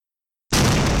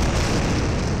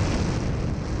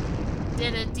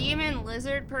Did a demon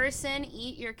lizard person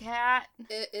eat your cat?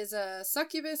 Is a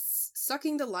succubus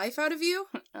sucking the life out of you?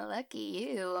 Lucky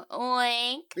you.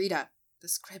 Oink. Rita, the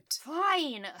script.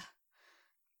 Fine.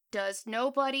 Does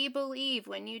nobody believe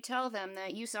when you tell them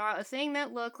that you saw a thing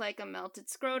that looked like a melted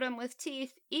scrotum with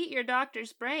teeth eat your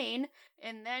doctor's brain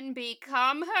and then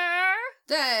become her?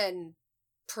 Then,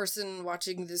 person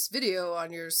watching this video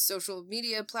on your social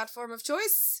media platform of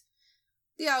choice,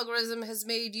 the algorithm has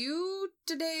made you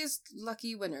today's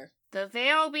lucky winner. The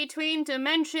veil between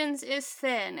dimensions is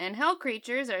thin, and hell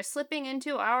creatures are slipping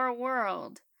into our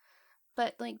world.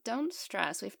 But, don't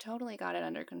stress. We've totally got it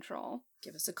under control.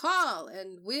 Give us a call,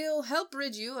 and we'll help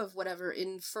rid you of whatever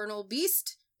infernal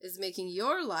beast is making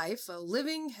your life a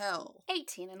living hell.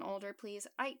 18 and older, please.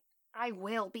 I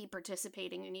will be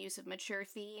participating in use of mature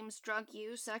themes, drug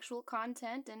use, sexual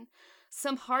content, and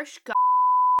some harsh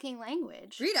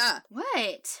language. Rita!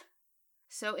 What?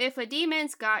 So if a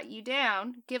demon's got you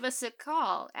down, give us a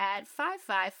call at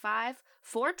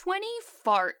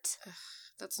 555-420-FART.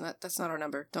 That's not our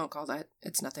number. Don't call that.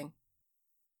 It's nothing.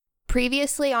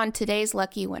 Previously on today's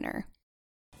lucky winner.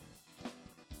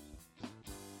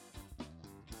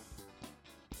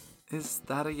 Is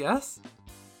that a yes?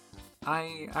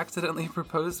 I accidentally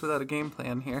proposed without a game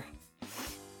plan here.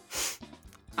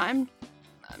 I'm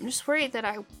just worried that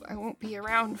I won't be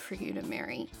around for you to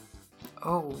marry.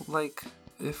 Oh, like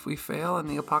if we fail and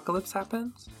the apocalypse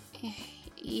happens?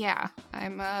 Yeah,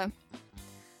 I'm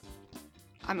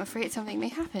afraid something may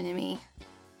happen to me.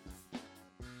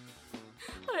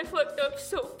 I fucked up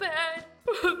so bad.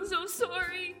 I'm so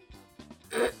sorry.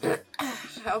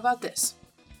 How about this?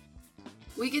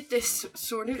 We get this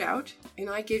sorted out, and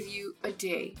I give you a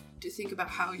day to think about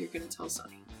how you're going to tell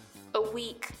Sonny. A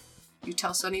week. You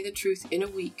tell Sonny the truth in a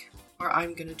week, or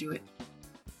I'm going to do it.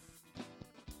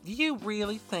 Do you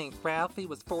really think Ralphie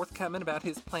was forthcoming about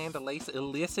his plan to lace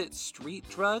illicit street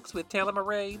drugs with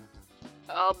telomerade?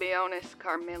 I'll be honest,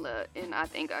 Carmilla, and I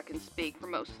think I can speak for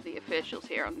most of the officials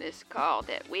here on this call,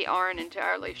 that we aren't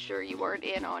entirely sure you weren't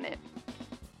in on it.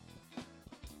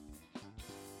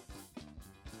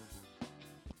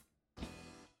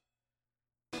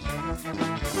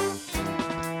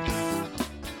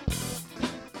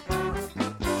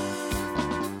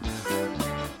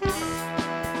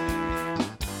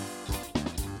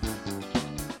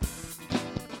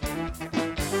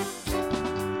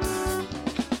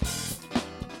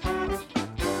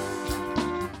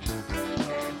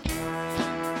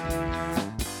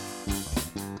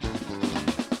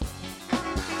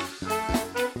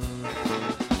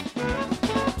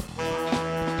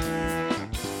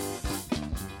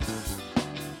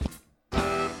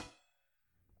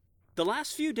 The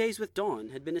last few days with Dawn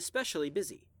had been especially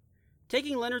busy.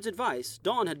 Taking Leonard's advice,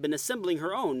 Dawn had been assembling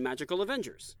her own magical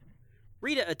Avengers.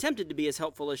 Rita attempted to be as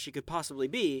helpful as she could possibly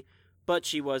be, but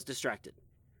she was distracted.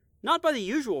 Not by the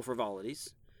usual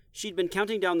frivolities. She'd been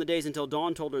counting down the days until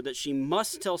Dawn told her that she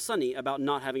must tell Sonny about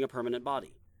not having a permanent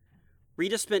body.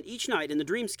 Rita spent each night in the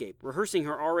dreamscape, rehearsing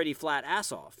her already flat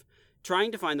ass off,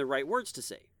 trying to find the right words to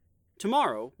say.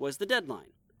 Tomorrow was the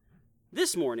deadline.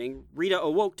 This morning, Rita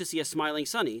awoke to see a smiling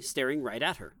Sonny staring right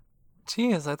at her.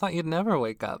 Geez, I thought you'd never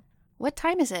wake up. What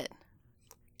time is it?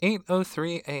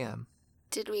 8:03 a.m.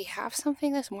 Did we have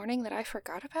something this morning that I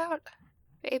forgot about?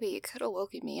 Baby, you could have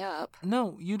woken me up.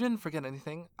 No, you didn't forget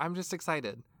anything. I'm just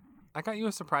excited. I got you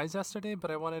a surprise yesterday,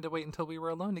 but I wanted to wait until we were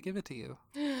alone to give it to you.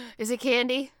 Is it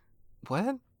candy?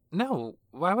 What? No,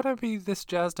 why would I be this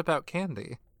jazzed about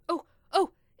candy? Oh,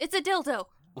 it's a dildo.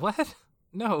 What?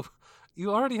 No,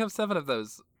 you already have 7 of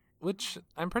those, which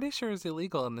I'm pretty sure is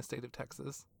illegal in the state of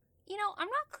Texas. You know, I'm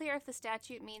not clear if the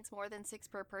statute means more than 6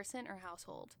 per person or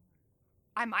household.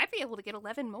 I might be able to get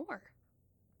 11 more.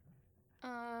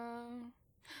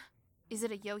 Is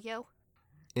it a yo-yo?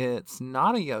 It's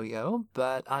not a yo-yo,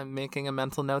 but I'm making a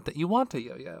mental note that you want a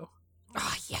yo-yo.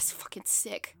 Ah, yes, fucking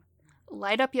sick.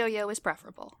 Light up yo-yo is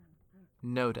preferable.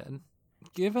 Noted.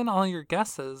 Given all your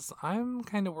guesses, I'm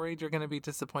kind of worried you're going to be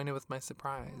disappointed with my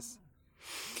surprise.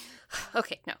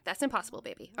 Okay, no, that's impossible,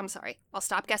 baby. I'm sorry. I'll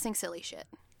stop guessing silly shit.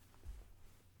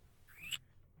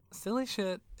 Silly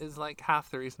shit is like half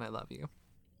the reason I love you.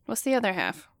 What's the other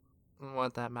half?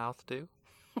 What that mouth do?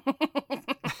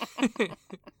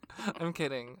 I'm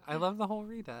kidding. I love the whole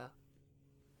Rita.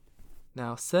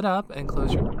 Now sit up and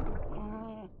close your...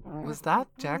 Was that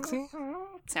Jaxie?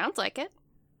 Sounds like it.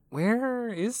 Where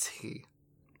is he?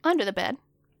 Under the bed.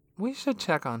 We should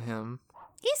check on him.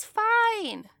 He's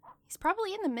fine. He's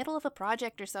probably in the middle of a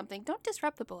project or something. Don't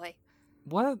disrupt the boy.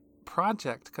 What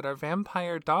project could our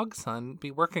vampire dog son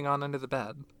be working on under the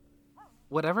bed?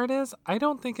 Whatever it is, I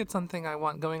don't think it's something I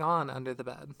want going on under the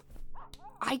bed.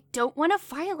 I don't want to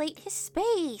violate his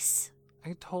space.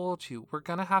 I told you, we're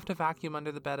gonna have to vacuum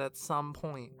under the bed at some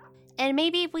point. And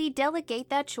maybe we delegate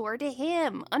that chore to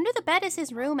him. Under the bed is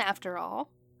his room, after all.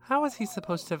 How is he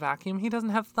supposed to vacuum? He doesn't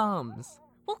have thumbs.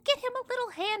 We'll get him a little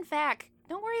hand vac.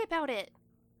 Don't worry about it.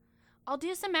 I'll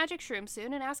do some magic shrooms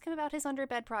soon and ask him about his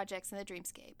underbed projects in the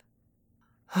dreamscape.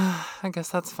 I guess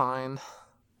that's fine.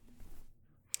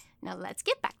 Now let's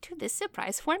get back to this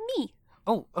surprise for me.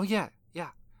 Oh yeah.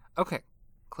 Okay,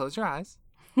 close your eyes.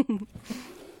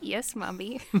 Yes,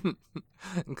 Mommy.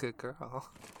 Good girl.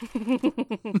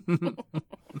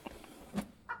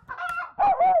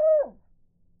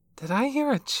 Did I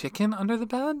hear a chicken under the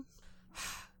bed?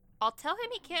 I'll tell him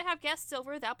he can't have guests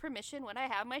over without permission when I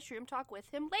have my shroom talk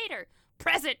with him later.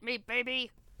 Present me,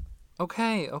 baby!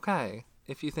 Okay.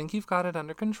 If you think you've got it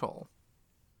under control.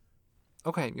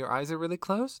 Okay, your eyes are really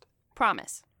closed?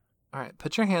 Promise. All right,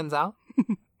 put your hands out.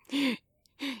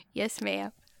 Yes,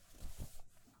 ma'am.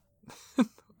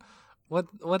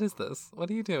 What is this? What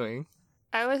are you doing?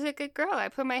 I was a good girl. I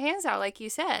put my hands out like you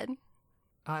said.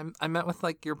 I meant with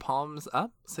like your palms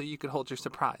up so you could hold your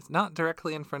surprise, not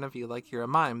directly in front of you like you're a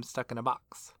mime stuck in a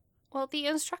box. Well, the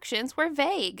instructions were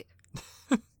vague.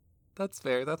 That's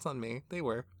fair. That's on me. They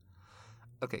were.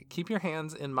 Okay, keep your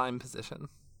hands in mime position.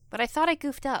 But I thought I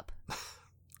goofed up.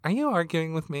 Are you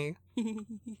arguing with me?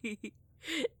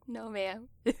 No, ma'am.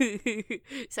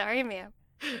 Sorry, ma'am.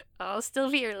 I'll still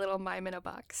be your little mime in a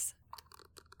box.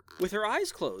 With her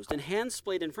eyes closed and hands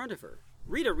splayed in front of her,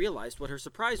 Rita realized what her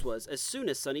surprise was as soon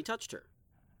as Sunny touched her.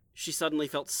 She suddenly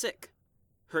felt sick.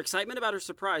 Her excitement about her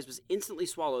surprise was instantly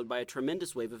swallowed by a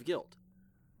tremendous wave of guilt.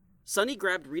 Sunny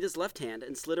grabbed Rita's left hand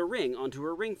and slid a ring onto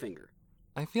her ring finger.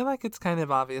 I feel like it's kind of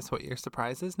obvious what your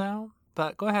surprise is now,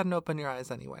 but go ahead and open your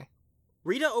eyes anyway.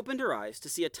 Rita opened her eyes to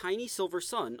see a tiny silver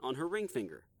sun on her ring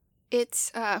finger.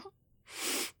 It's.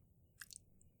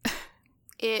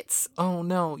 Oh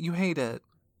no, you hate it.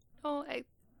 Oh, I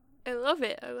love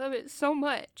it. I love it so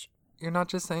much. You're not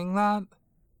just saying that?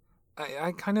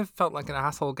 I kind of felt like an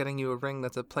asshole getting you a ring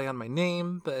that's a play on my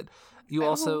name, but you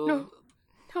also...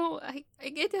 No, I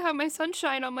get to have my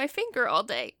sunshine on my finger all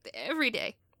day, every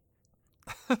day.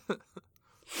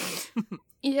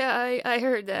 Yeah, I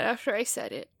heard that after I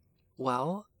said it.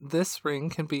 Well, this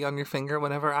ring can be on your finger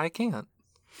whenever I can't.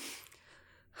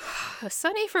 A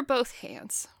sunny for both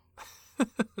hands.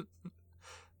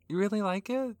 You really like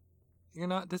it? You're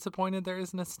not disappointed there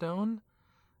isn't a stone?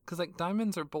 Because, like,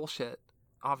 diamonds are bullshit,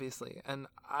 obviously. And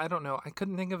I don't know, I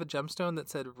couldn't think of a gemstone that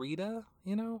said Rita,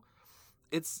 you know?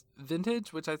 It's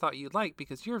vintage, which I thought you'd like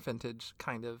because you're vintage,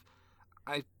 kind of.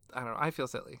 I don't know, I feel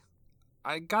silly.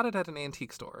 I got it at an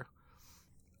antique store.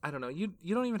 I don't know, you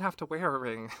don't even have to wear a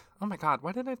ring. Oh my god,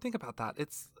 why didn't I think about that?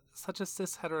 It's such a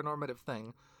cis heteronormative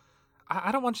thing.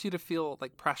 I don't want you to feel,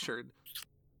 like, pressured.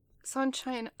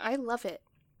 Sunshine, I love it.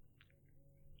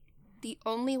 The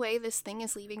only way this thing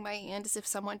is leaving my hand is if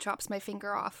someone chops my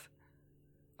finger off.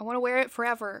 I want to wear it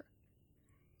forever.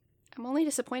 I'm only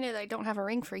disappointed I don't have a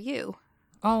ring for you.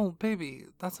 Oh, baby,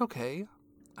 that's okay.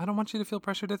 I don't want you to feel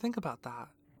pressure to think about that.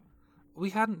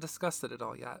 We hadn't discussed it at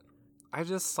all yet. I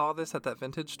just saw this at that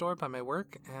vintage store by my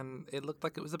work, and it looked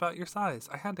like it was about your size.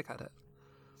 I had to cut it.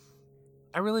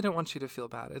 I really don't want you to feel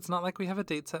bad. It's not like we have a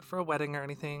date set for a wedding or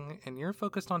anything, and you're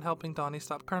focused on helping Donnie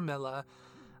stop Carmilla.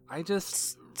 I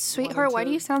just... Sweetheart, why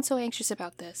do you sound so anxious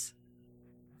about this?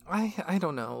 I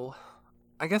don't know.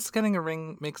 I guess getting a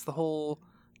ring makes the whole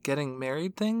getting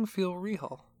married thing feel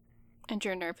real. And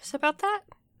you're nervous about that?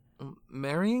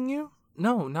 Marrying you?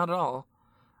 No, not at all.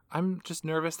 I'm just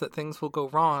nervous that things will go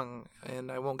wrong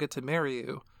and I won't get to marry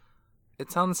you.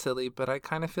 It sounds silly, but I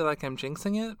kind of feel like I'm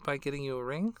jinxing it by getting you a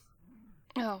ring.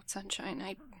 Oh,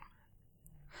 Sunshine,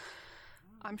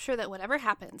 I'm sure that whatever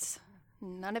happens,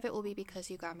 none of it will be because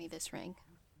you got me this ring.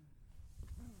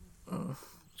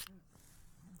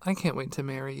 I can't wait to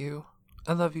marry you.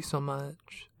 I love you so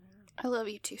much. I love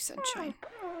you too, Sunshine.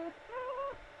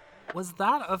 Was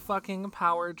that a fucking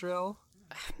power drill?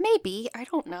 Maybe, I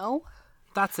don't know.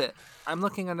 That's it. I'm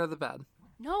looking under the bed.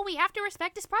 No, we have to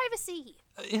respect his privacy.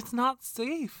 It's not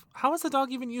safe. How is a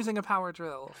dog even using a power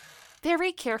drill?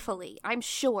 Very carefully, I'm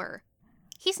sure.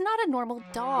 He's not a normal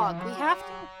dog. We have to...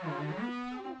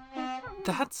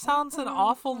 That sounds an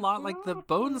awful lot like the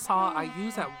bone saw I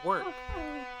use at work.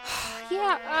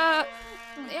 Yeah,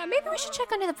 maybe we should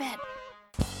check under the bed.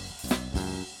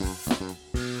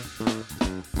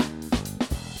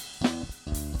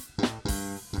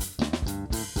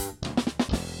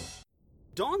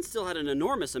 Dawn still had an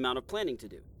enormous amount of planning to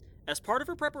do. As part of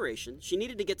her preparation, she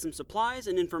needed to get some supplies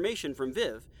and information from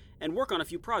Viv and work on a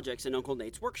few projects in Uncle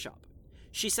Nate's workshop.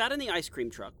 She sat in the ice cream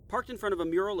truck, parked in front of a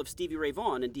mural of Stevie Ray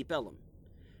Vaughan in Deep Ellum.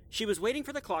 She was waiting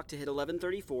for the clock to hit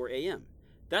 11:34 a.m.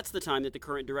 That's the time that the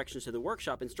current directions to the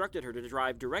workshop instructed her to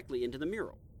drive directly into the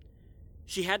mural.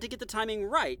 She had to get the timing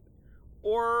right,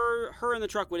 or her and the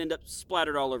truck would end up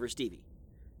splattered all over Stevie.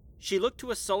 She looked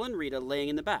to a sullen Rita laying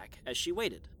in the back as she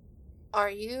waited. Are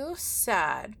you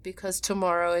sad because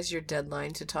tomorrow is your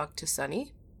deadline to talk to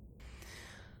Sunny?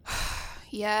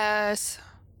 Yes.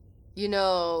 You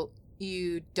know,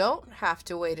 you don't have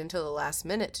to wait until the last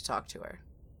minute to talk to her.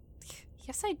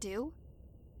 Yes, I do.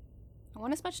 I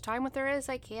want as much time with her as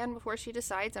I can before she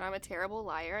decides that I'm a terrible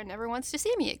liar and never wants to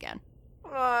see me again.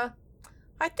 I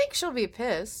think she'll be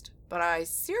pissed, but I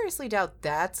seriously doubt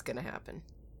that's gonna happen.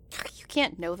 You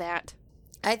can't know that.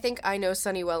 I think I know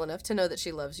Sunny well enough to know that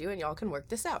she loves you and y'all can work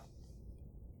this out.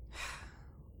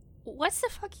 What's the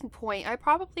fucking point? I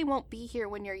probably won't be here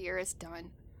when your year is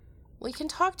done. Well, you can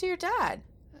talk to your dad.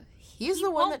 He's He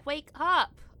the one won't wake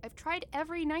up. I've tried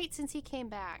every night since he came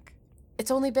back.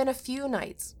 It's only been a few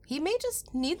nights. He may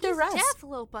just need the He's rest. deaf,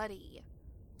 little buddy.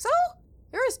 So?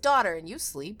 You're his daughter and you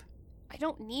sleep. I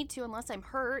don't need to unless I'm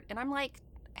hurt, and I'm like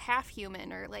half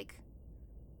human, or like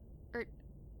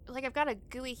I've got a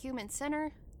gooey human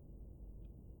center.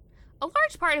 A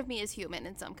large part of me is human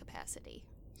in some capacity.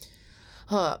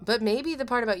 But maybe the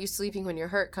part about you sleeping when you're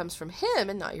hurt comes from him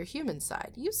and not your human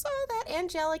side. You saw that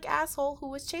angelic asshole who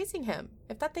was chasing him.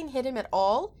 If that thing hit him at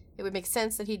all, it would make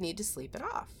sense that he'd need to sleep it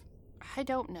off. I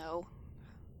don't know.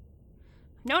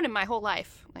 I've known him my whole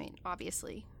life. I mean,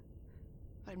 obviously.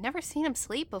 But I've never seen him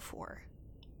sleep before.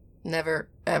 Never,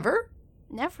 ever?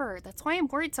 Never. That's why I'm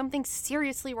worried something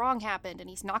seriously wrong happened, and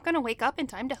he's not going to wake up in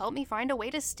time to help me find a way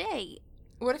to stay.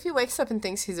 What if he wakes up and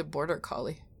thinks he's a border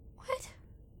collie? What?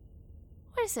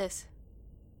 What is this?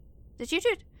 Did you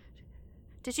do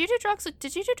drugs?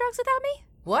 Did you do drugs without me?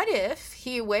 What if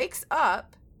he wakes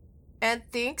up and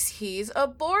thinks he's a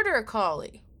border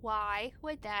collie? Why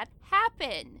would that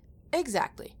happen?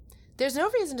 Exactly. There's no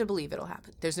reason to believe it'll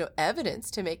happen. There's no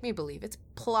evidence to make me believe it's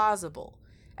plausible.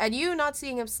 And you not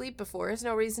seeing him sleep before is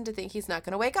no reason to think he's not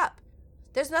going to wake up.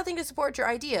 There's nothing to support your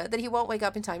idea that he won't wake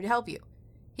up in time to help you.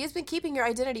 He has been keeping your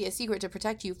identity a secret to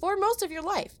protect you for most of your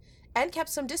life, and kept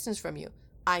some distance from you.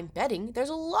 I'm betting there's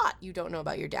a lot you don't know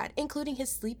about your dad, including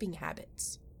his sleeping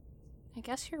habits. I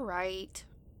guess you're right.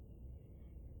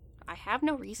 I have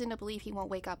no reason to believe he won't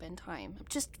wake up in time. I'm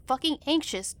just fucking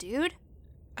anxious, dude.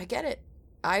 I get it.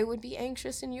 I would be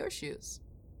anxious in your shoes.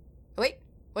 Wait,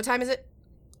 what time is it?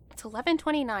 It's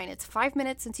 11:29. It's 5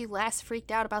 minutes since you last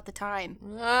freaked out about the time.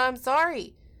 I'm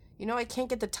sorry. You know I can't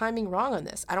get the timing wrong on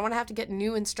this. I don't want to have to get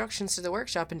new instructions to the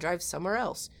workshop and drive somewhere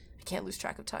else. I can't lose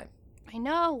track of time. I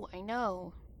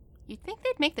know. You'd think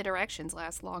they'd make the directions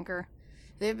last longer.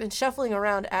 They've been shuffling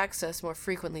around access more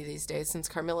frequently these days since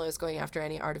Carmilla is going after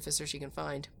any artificer she can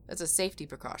find. That's a safety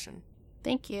precaution.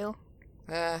 Thank you.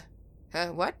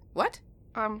 What? What?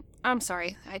 I'm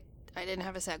sorry. I didn't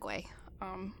have a segue.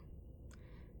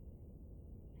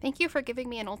 Thank you for giving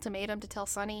me an ultimatum to tell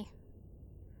Sunny.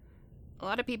 A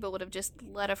lot of people would have just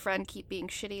let a friend keep being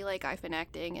shitty like I've been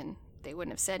acting, and they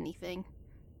wouldn't have said anything.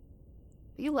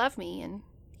 But you love me, and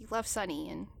you love Sunny,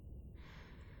 and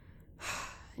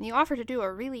you offered to do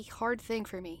a really hard thing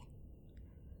for me.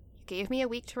 You gave me a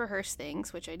week to rehearse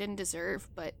things, which I didn't deserve,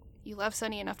 but you love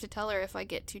Sunny enough to tell her if I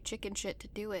get too chicken shit to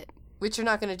do it. Which you're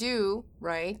not gonna do,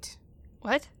 right?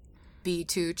 What? Be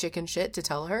too chicken shit to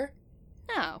tell her?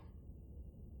 No.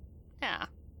 Yeah.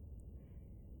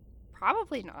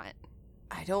 Probably not.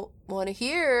 I don't want to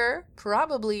hear.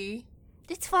 Probably.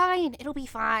 It's fine. It'll be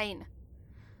fine.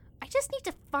 I just need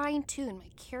to fine-tune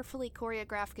my carefully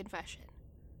choreographed confession.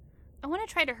 I want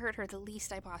to try to hurt her the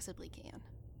least I possibly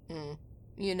can.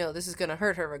 You know this is going to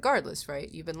hurt her regardless, right?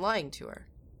 You've been lying to her.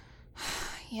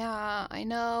 Yeah, I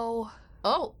know.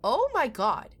 Oh my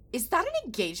god. Is that an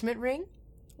engagement ring?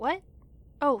 What?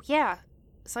 Oh, yeah.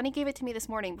 Sunny gave it to me this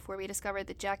morning before we discovered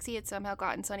that Jaxie had somehow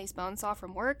gotten Sunny's bones off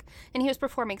from work, and he was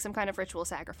performing some kind of ritual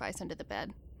sacrifice under the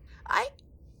bed.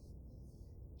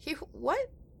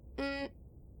 What?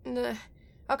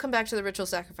 I'll come back to the ritual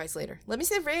sacrifice later. Let me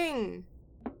see the ring.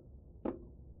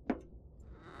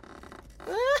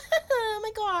 Oh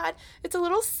my god. It's a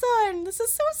little sun. This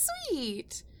is so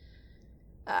sweet.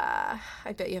 I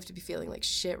bet you have to be feeling like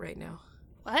shit right now.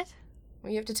 What?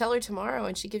 Well, you have to tell her tomorrow,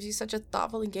 and she gives you such a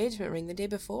thoughtful engagement ring the day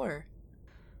before.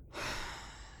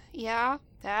 Yeah,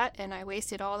 that, and I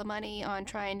wasted all the money on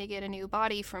trying to get a new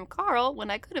body from Carl when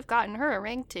I could have gotten her a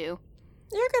ring, too.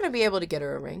 You're going to be able to get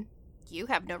her a ring. You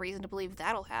have no reason to believe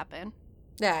that'll happen.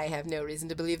 I have no reason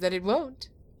to believe that it won't.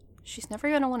 She's never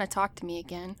going to want to talk to me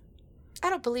again.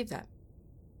 I don't believe that.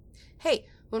 Hey,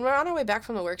 When we're on our way back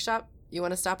from the workshop, you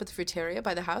want to stop at the fruiteria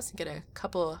by the house and get a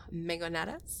couple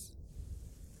mangonadas?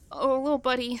 Oh, little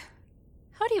buddy.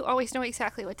 How do you always know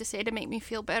exactly what to say to make me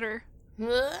feel better?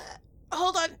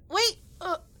 Hold on. Wait.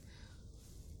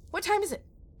 What time is it?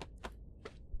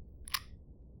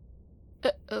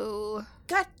 Uh-oh.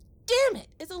 God damn it.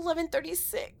 It's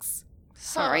 11:36.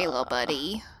 Sorry, little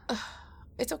buddy.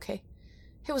 It's okay.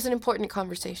 It was an important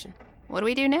conversation. What do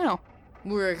we do now?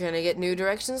 We're gonna get new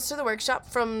directions to the workshop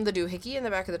from the doohickey in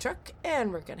the back of the truck,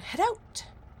 and we're gonna head out.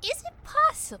 Is it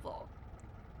possible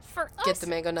for us? Get the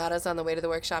mangonadas on the way to the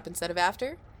workshop instead of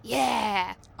after?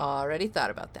 Yeah. Already thought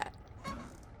about that.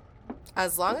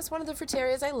 As long as one of the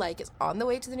fruterias I like is on the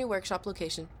way to the new workshop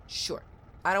location, sure.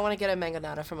 I don't want to get a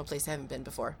mangonada from a place I haven't been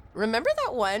before. Remember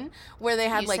that one where they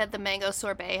had You said the mango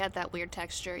sorbet had that weird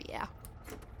texture, yeah.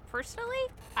 Personally,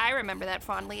 I remember that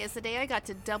fondly as the day I got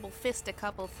to double fist a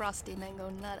couple frosty mango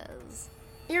nuttas.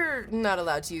 You're not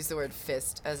allowed to use the word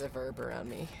fist as a verb around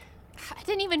me. I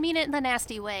didn't even mean it in the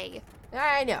nasty way.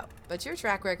 I know, but your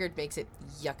track record makes it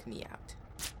yuck me out.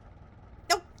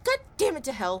 Oh, god damn it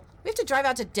to hell. We have to drive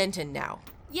out to Denton now.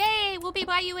 Yay, we'll be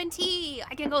by UNT.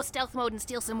 I can go stealth mode and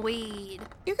steal some weed.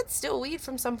 You could steal weed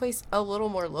from someplace a little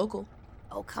more local.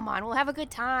 Oh, come on, we'll have a good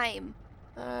time.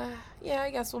 Yeah,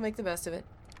 I guess we'll make the best of it.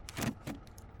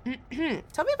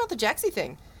 Tell me about the Jaxie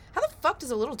thing. How the fuck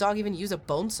does a little dog even use a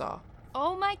bone saw?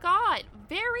 Oh my god,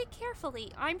 very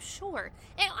carefully, I'm sure.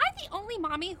 Am I the only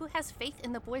mommy who has faith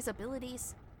in the boy's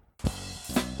abilities?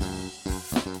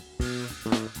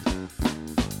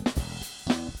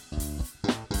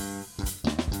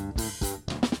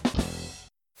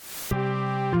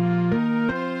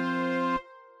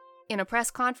 In a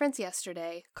press conference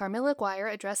yesterday, Carmilla Guire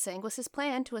addressed Sanguis's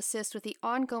plan to assist with the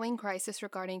ongoing crisis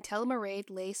regarding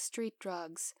telomerase-laced street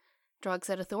drugs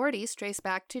that authorities trace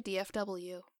back to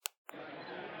DFW.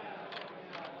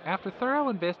 After thorough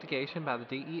investigation by the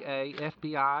DEA,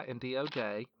 FBI, and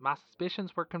DOJ, my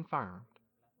suspicions were confirmed.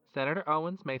 Senator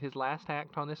Owens made his last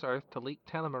act on this earth to leak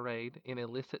telomerase in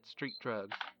illicit street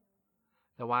drugs.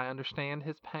 Though I understand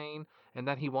his pain and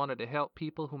that he wanted to help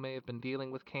people who may have been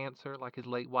dealing with cancer like his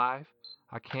late wife,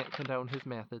 I can't condone his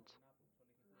methods.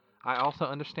 I also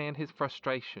understand his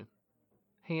frustration.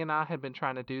 He and I had been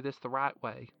trying to do this the right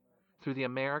way, through the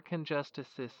American justice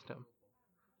system.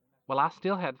 While I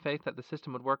still had faith that the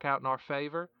system would work out in our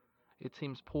favor, it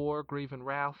seems poor, grieving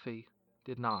Ralphie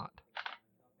did not.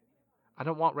 I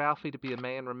don't want Ralphie to be a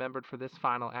man remembered for this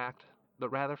final act, but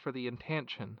rather for the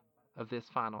intention of this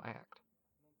final act.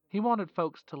 He wanted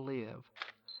folks to live.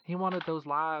 He wanted those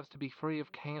lives to be free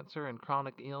of cancer and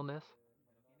chronic illness.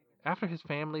 After his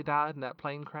family died in that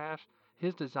plane crash,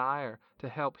 his desire to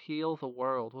help heal the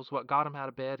world was what got him out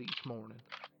of bed each morning.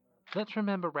 Let's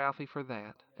remember Ralphie for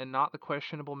that, and not the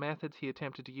questionable methods he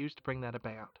attempted to use to bring that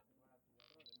about.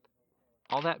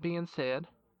 All that being said,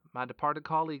 my departed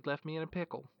colleague left me in a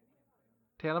pickle.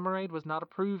 Telomerase was not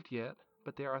approved yet,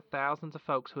 but there are thousands of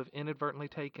folks who have inadvertently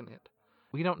taken it.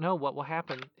 We don't know what will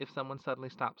happen if someone suddenly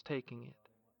stops taking it.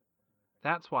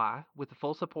 That's why, with the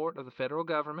full support of the federal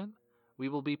government, we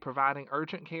will be providing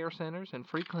urgent care centers and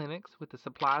free clinics with the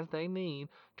supplies they need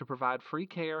to provide free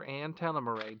care and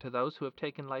telomerase to those who have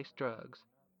taken laced drugs.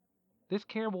 This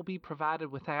care will be provided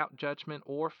without judgment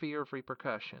or fear of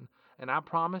repercussion, and I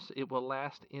promise it will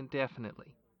last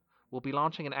indefinitely. We'll be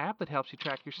launching an app that helps you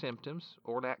track your symptoms,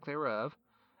 or lack thereof,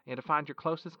 and to find your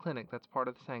closest clinic that's part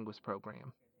of the Sanguis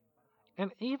program.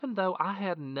 And even though I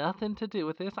had nothing to do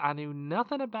with this, I knew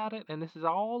nothing about it, and this is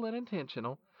all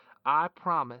unintentional, I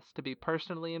promise to be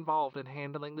personally involved in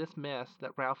handling this mess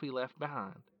that Ralphie left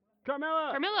behind.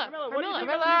 Carmilla,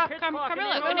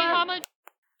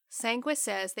 Sanguis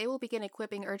says they will begin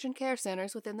equipping urgent care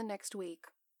centers within the next week.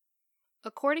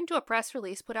 According to a press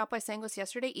release put out by Sanguis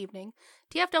yesterday evening,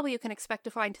 DFW can expect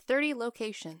to find 30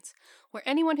 locations where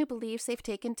anyone who believes they've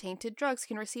taken tainted drugs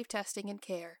can receive testing and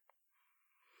care.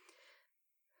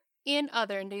 In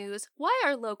other news, why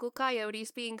are local coyotes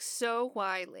being so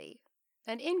wily?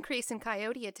 An increase in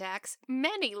coyote attacks,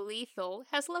 many lethal,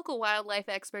 has local wildlife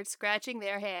experts scratching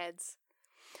their heads.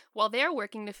 While they're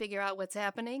working to figure out what's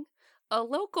happening, a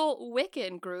local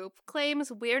Wiccan group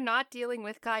claims we're not dealing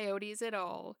with coyotes at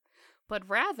all, but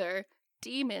rather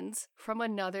demons from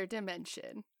another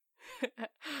dimension.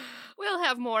 We'll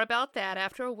have more about that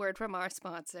after a word from our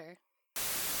sponsor.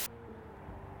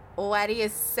 What do you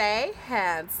say,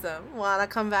 handsome? Wanna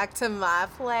come back to my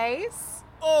place?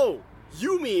 Oh,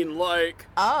 you mean like...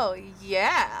 Oh,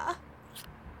 yeah.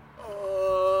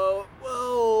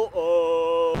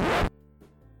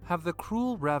 Have the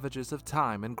cruel ravages of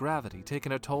time and gravity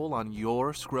taken a toll on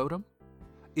your scrotum?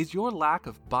 Is your lack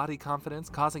of body confidence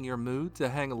causing your mood to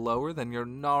hang lower than your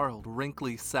gnarled,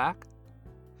 wrinkly sack?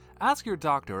 Ask your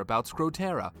doctor about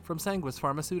Scrotera from Sanguis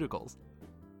Pharmaceuticals.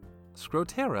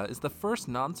 Scrotera is the first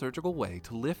non-surgical way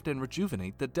to lift and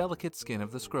rejuvenate the delicate skin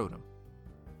of the scrotum.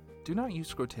 Do not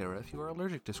use Scrotera if you are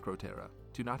allergic to Scrotera,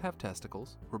 do not have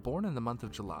testicles, were born in the month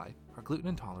of July, are gluten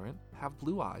intolerant, have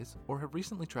blue eyes, or have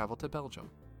recently traveled to Belgium.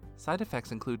 Side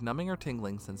effects include numbing or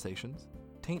tingling sensations,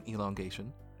 taint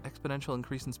elongation, exponential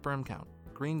increase in sperm count,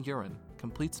 green urine,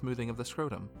 complete smoothing of the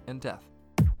scrotum, and death.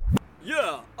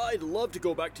 Yeah, I'd love to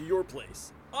go back to your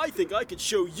place. I think I could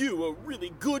show you a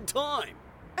really good time.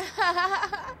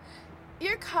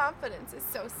 Your confidence is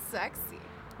so sexy.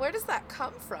 Where does that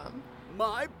come from?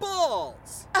 My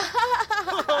balls!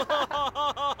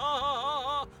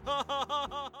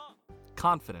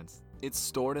 Confidence. It's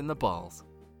stored in the balls.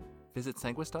 Visit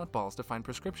sanguis.balls to find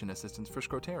prescription assistance for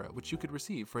Scrotera, which you could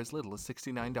receive for as little as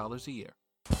 $69 a year.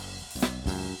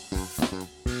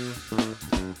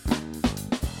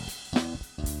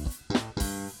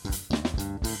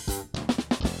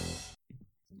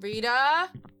 Rita?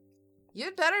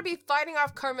 You'd better be fighting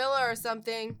off Carmilla or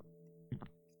something.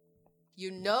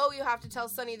 You know you have to tell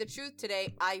Sunny the truth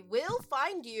today. I will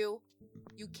find you.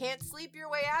 You can't sleep your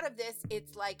way out of this.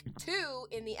 It's like 2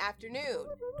 in the afternoon.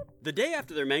 The day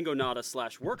after their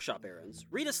Mangonada/workshop errands,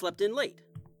 Rita slept in late.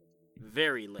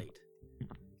 Very late.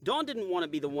 Dawn didn't want to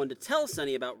be the one to tell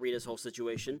Sunny about Rita's whole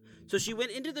situation, so she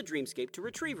went into the dreamscape to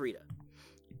retrieve Rita.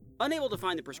 Unable to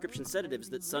find the prescription sedatives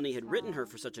that Sunny had written her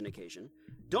for such an occasion,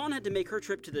 Dawn had to make her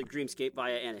trip to the dreamscape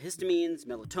via antihistamines,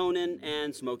 melatonin,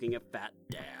 and smoking a fat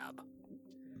dab.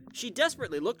 She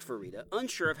desperately looked for Rita,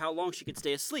 unsure of how long she could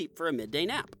stay asleep for a midday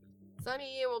nap.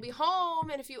 Sunny will be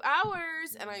home in a few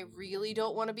hours, and I really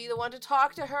don't want to be the one to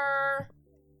talk to her.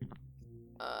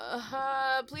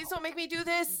 Please don't make me do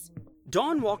this.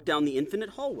 Dawn walked down the infinite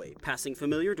hallway, passing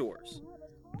familiar doors.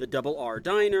 The Double R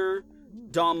Diner,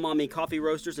 Dom Mommy Coffee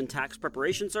Roasters and Tax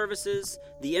Preparation Services,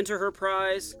 the Enter Her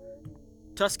Prize,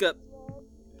 Tuska...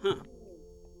 Huh.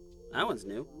 That one's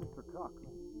new.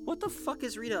 What the fuck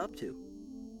is Rita up to?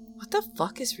 What the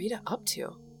fuck is Rita up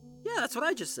to? Yeah, that's what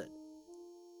I just said.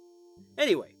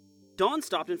 Anyway, Dawn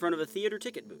stopped in front of a theater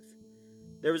ticket booth.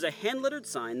 There was a hand-lettered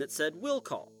sign that said Will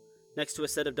Call, next to a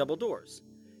set of double doors.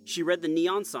 She read the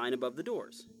neon sign above the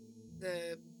doors.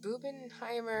 The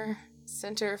Boobenheimer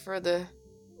Center for the...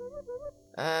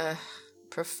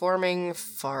 Performing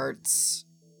Farts.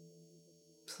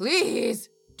 Please,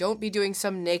 don't be doing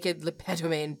some naked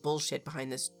lepetomane bullshit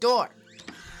behind this door.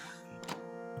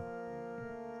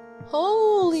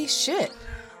 Holy shit.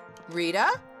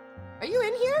 Rita? Are you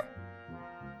in here?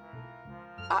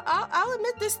 I'll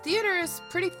admit this theater is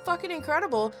pretty fucking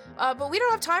incredible, but we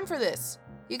don't have time for this.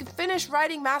 You can finish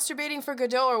writing Masturbating for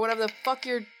Godot or whatever the fuck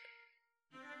you're...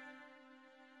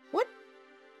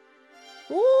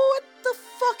 What the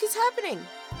fuck is happening?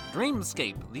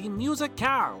 Dreamscape, the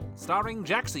musicale, starring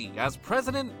Jaxie as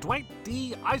President Dwight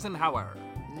D. Eisenhower.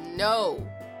 No.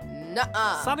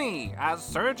 Nuh-uh. Sunny as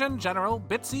Surgeon General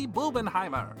Bitsy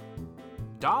Boobenheimer.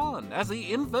 Dawn as the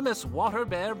infamous Water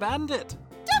Bear Bandit.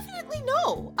 Definitely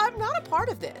no. I'm not a part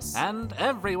of this. And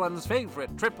everyone's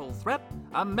favorite triple threat,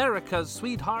 America's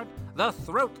sweetheart, the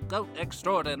throat goat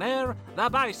extraordinaire, the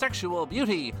bisexual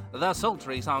beauty, the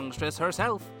sultry songstress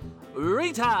herself,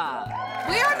 Rita!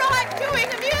 We are not doing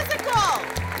a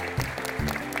musical!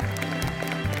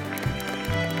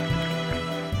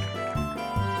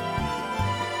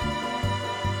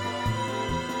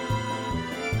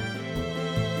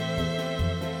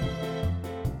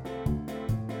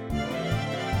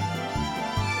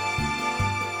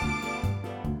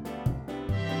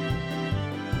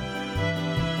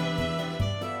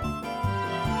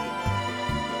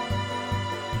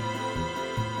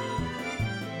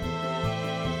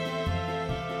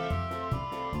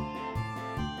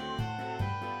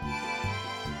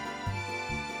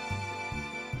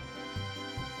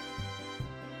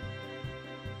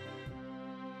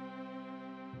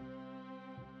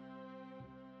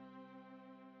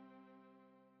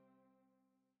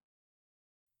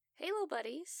 Hey, little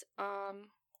buddies.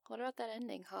 What about that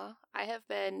ending, huh? I have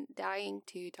been dying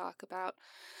to talk about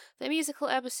the musical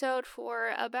episode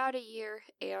for about a year,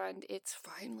 and it's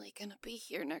finally gonna be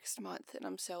here next month, and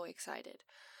I'm so excited.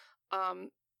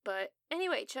 But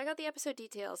anyway, check out the episode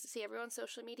details to see everyone's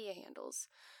social media handles.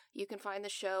 You can find the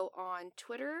show on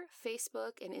Twitter,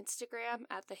 Facebook, and Instagram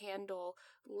at the handle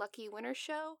Lucky Winter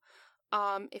Show.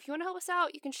 If you want to help us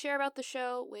out, you can share about the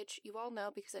show, which you all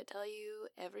know because I tell you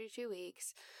every 2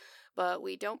 weeks. But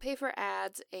we don't pay for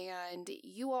ads, and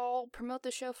you all promote the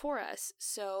show for us.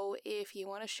 So if you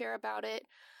want to share about it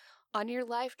on your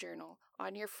live journal,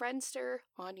 on your Friendster,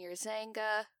 on your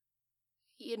Zanga,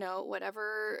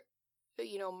 whatever,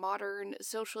 modern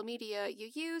social media you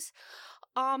use,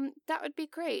 that would be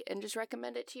great, and just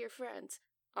recommend it to your friends.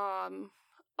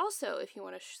 Also, if you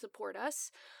want to support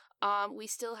us, we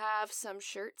still have some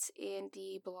shirts in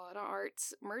the Balana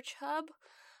Arts merch hub,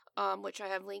 which I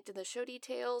have linked in the show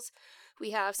details.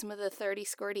 We have some of the 30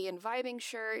 Squirty and Vibing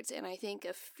shirts, and I think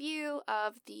a few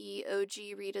of the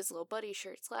OG Rita's Little Buddy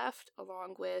shirts left,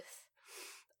 along with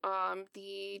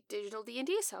the digital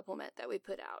D&D supplement that we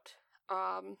put out.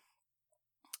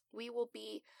 We will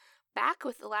be back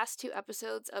with the last 2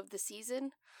 episodes of the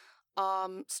season,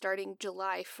 starting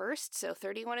July 1st. So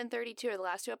 31 and 32 are the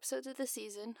last 2 episodes of the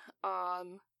season.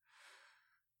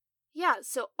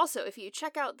 So also, if you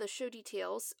check out the show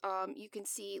details, you can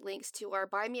see links to our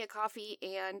Buy Me a Coffee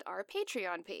and our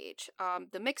Patreon page,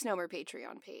 the Mixnomer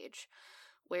Patreon page,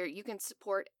 where you can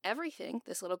support everything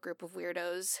this little group of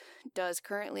weirdos does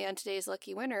currently on Today's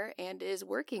Lucky Winner and is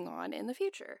working on in the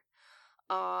future.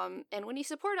 And when you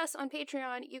support us on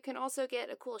Patreon, you can also get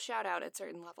a cool shout out at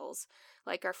certain levels,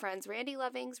 like our friends Randy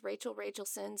Lovings, Rachel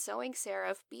Rachelson, Sewing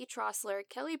Seraph, B. Trossler,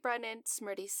 Kelly Brennan,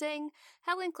 Smriti Singh,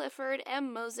 Helen Clifford,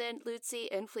 M. Mosen, Lucy,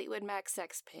 and Fleetwood Mac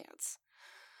Sex Pants.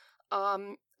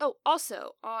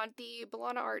 Also, on the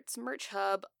Balana Arts merch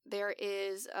hub, there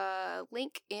is a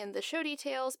link in the show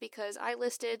details because I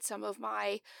listed some of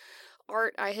my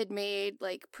art I had made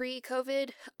like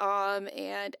pre-COVID,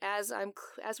 and as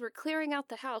we're clearing out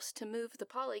the house to move the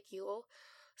polycule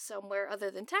somewhere other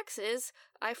than Texas,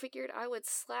 I figured I would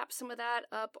slap some of that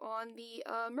up on the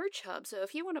merch hub. So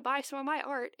if you want to buy some of my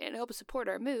art and help support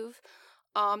our move,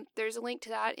 there's a link to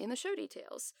that in the show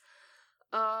details.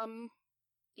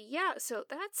 So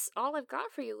that's all I've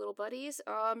got for you, little buddies.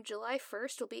 July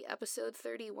 1st will be episode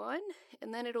 31,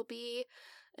 and then it'll be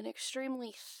an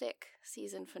extremely thick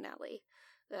season finale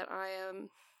that I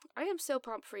am so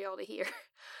pumped for y'all to hear.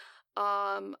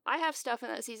 I have stuff in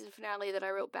that season finale that I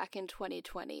wrote back in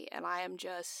 2020, and I am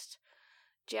just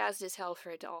jazzed as hell for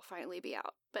it to all finally be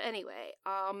out. But anyway,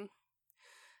 that's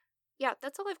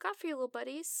all I've got for you, little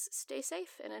buddies. Stay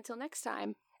safe, and until next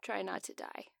time, try not to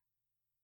die.